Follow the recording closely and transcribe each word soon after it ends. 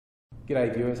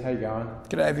G'day viewers, how you going?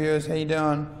 G'day viewers, how you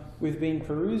doing? We've been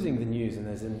perusing the news and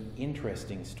there's an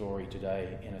interesting story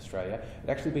today in Australia. I've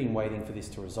actually been waiting for this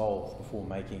to resolve before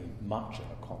making much of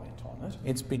a comment on it.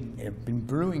 It's been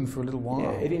brewing for a little while.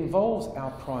 Yeah, it involves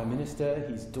our Prime Minister,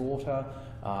 his daughter,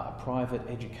 a private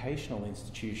educational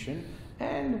institution,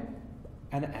 and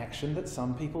an action that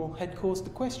some people had caused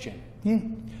to question.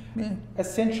 Yeah.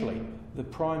 Essentially, the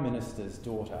Prime Minister's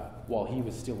daughter, while he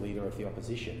was still leader of the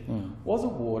opposition, was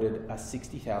awarded a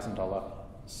 $60,000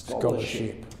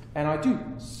 scholarship. And I do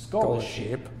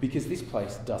scholarship because this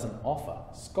place doesn't offer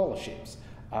scholarships.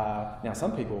 Now,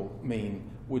 some people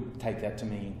would take that to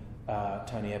mean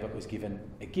Tony Abbott was given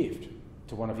a gift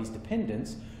to one of his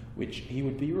dependents, which he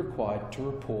would be required to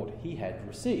report he had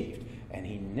received, and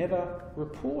he never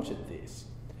reported this.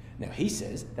 Now, he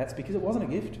says that's because it wasn't a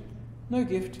gift. No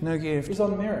gift. No gift. It was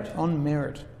on merit. On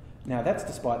merit. Now, that's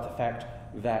despite the fact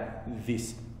that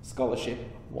this scholarship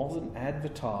wasn't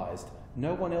advertised.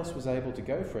 No one else was able to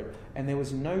go for it, and there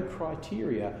was no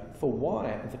criteria for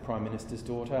why the Prime Minister's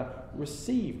daughter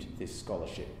received this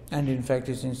scholarship. And in fact,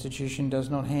 this institution does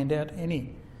not hand out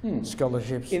any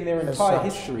scholarships. In their entire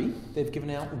history, they've given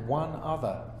out one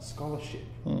other scholarship.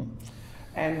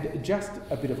 And just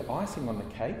a bit of icing on the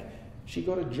cake, she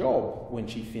got a job when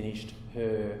she finished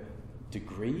her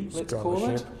degree, let's call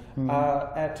it,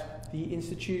 at the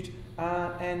Institute,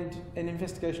 and an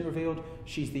investigation revealed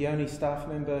she's the only staff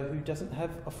member who doesn't have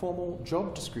a formal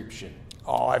job description.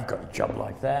 Oh, I've got a job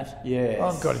like that. Yes.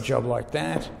 I've got a job like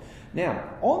that. Now,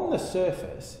 on the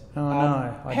surface,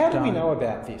 how do we know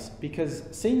about this? Because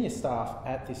senior staff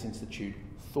at this institute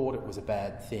thought it was a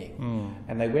bad thing,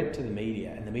 and they went to the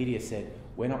media, and the media said,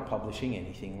 we're not publishing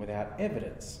anything without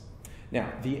evidence.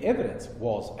 Now, the evidence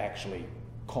was actually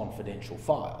confidential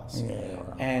files. Yeah,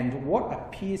 right. And what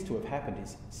appears to have happened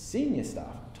is senior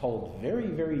staff told very,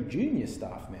 very junior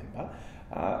staff member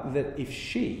that if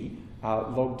she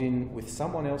logged in with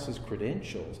someone else's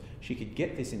credentials, she could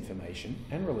get this information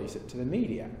and release it to the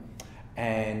media.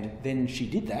 And then she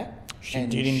did that. She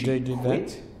did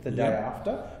quit the day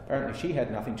after. Apparently she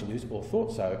had nothing to lose, or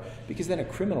thought so, because then a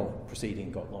criminal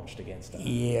proceeding got launched against her.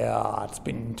 Yeah, it's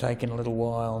been taking a little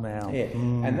while now. Yeah,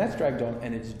 and that's dragged on,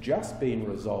 and it's just been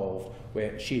resolved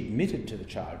where she admitted to the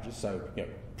charges, so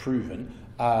proven,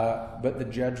 but the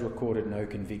judge recorded no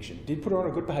conviction. Did put her on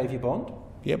a good behaviour bond.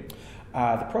 Yep.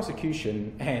 The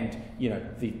prosecution and,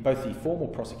 both the formal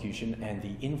prosecution and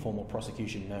the informal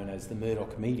prosecution known as the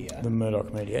Murdoch media. The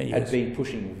Murdoch media, yes. Had been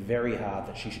pushing very hard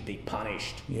that she should be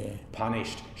punished. Yeah.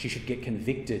 Punished. She should get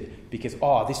convicted because,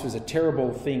 this was a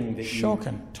terrible thing that you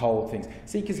told things.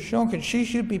 See, because... Shocking. She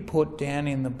should be put down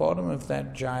in the bottom of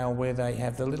that jail where they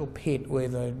have the little pit where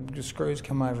the screws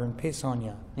come over and piss on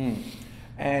you.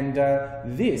 And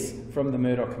this from the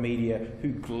Murdoch media, who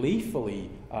gleefully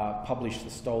published the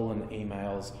stolen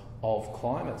emails of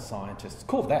climate scientists,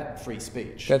 called that free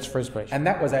speech. That's free speech. And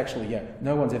that was actually,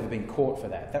 no one's ever been caught for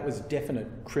that. That was definite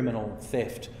criminal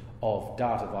theft of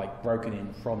data, like broken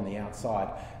in from the outside,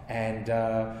 and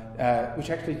which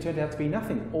actually turned out to be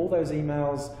nothing. All those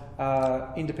emails,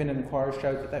 independent inquiries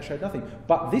showed that showed nothing.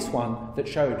 But this one that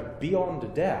showed beyond a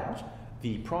doubt,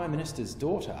 the Prime Minister's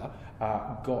daughter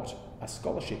got a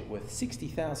scholarship worth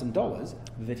 $60,000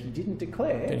 that he didn't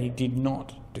declare. That he did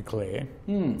not declare.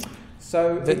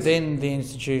 So then the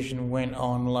institution went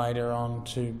on later on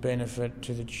to benefit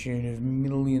to the tune of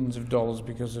millions of dollars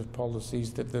because of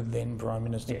policies that the then Prime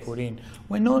Minister put in.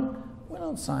 We're not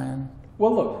saying...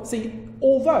 Well, look, see,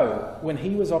 although when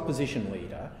he was opposition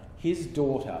leader, his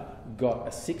daughter got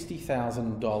a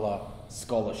 $60,000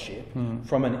 scholarship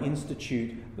from an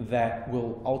institute that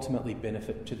will ultimately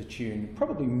benefit to the tune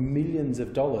probably millions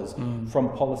of dollars from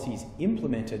policies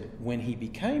implemented when he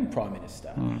became Prime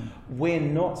Minister. We're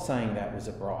not saying that was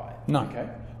a bribe. No. Okay?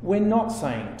 We're not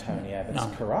saying Tony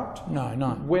Abbott's corrupt.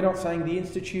 No. We're not saying the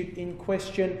institute in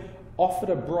question offered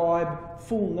a bribe,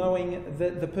 full knowing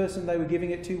that the person they were giving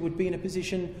it to would be in a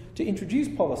position to introduce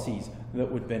policies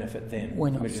that would benefit them. We're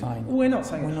not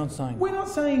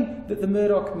saying that the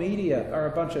Murdoch media are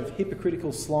a bunch of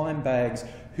hypocritical slime bags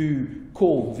who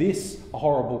call this a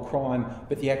horrible crime,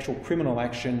 but the actual criminal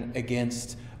action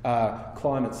against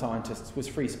climate scientists was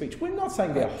free speech. We're not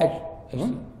saying they're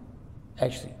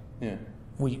Actually,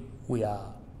 we are.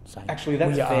 Actually,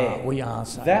 that's fair. We are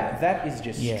saying that is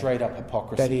just straight up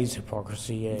hypocrisy. That is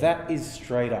hypocrisy, yeah. That is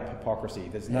straight up hypocrisy.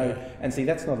 There's no... And see,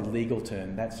 that's not a legal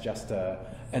term. That's just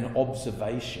an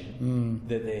observation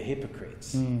that they're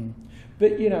hypocrites.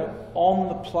 But, on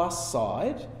the plus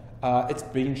side, it's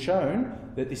been shown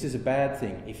that this is a bad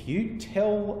thing. If you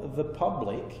tell the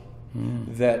public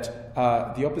that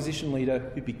the opposition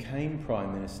leader who became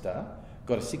Prime Minister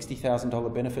got a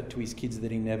 $60,000 benefit to his kids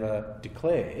that he never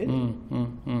declared.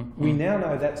 We now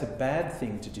know that's a bad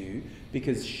thing to do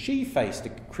because she faced a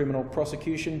criminal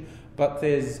prosecution, but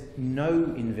there's no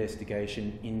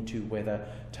investigation into whether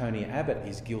Tony Abbott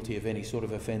is guilty of any sort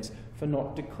of offence for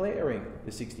not declaring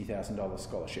the $60,000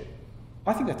 scholarship.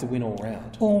 I think that's a win all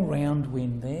round. All round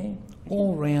win there.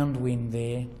 All round win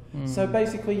there. So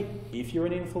basically, if you're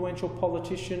an influential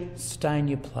politician... Stay in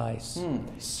your place.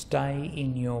 Stay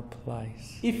in your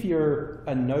place. If you're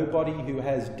a nobody who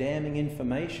has damning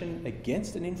information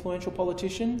against an influential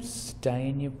politician... Stay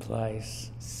in your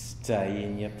place. Stay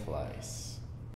in your place.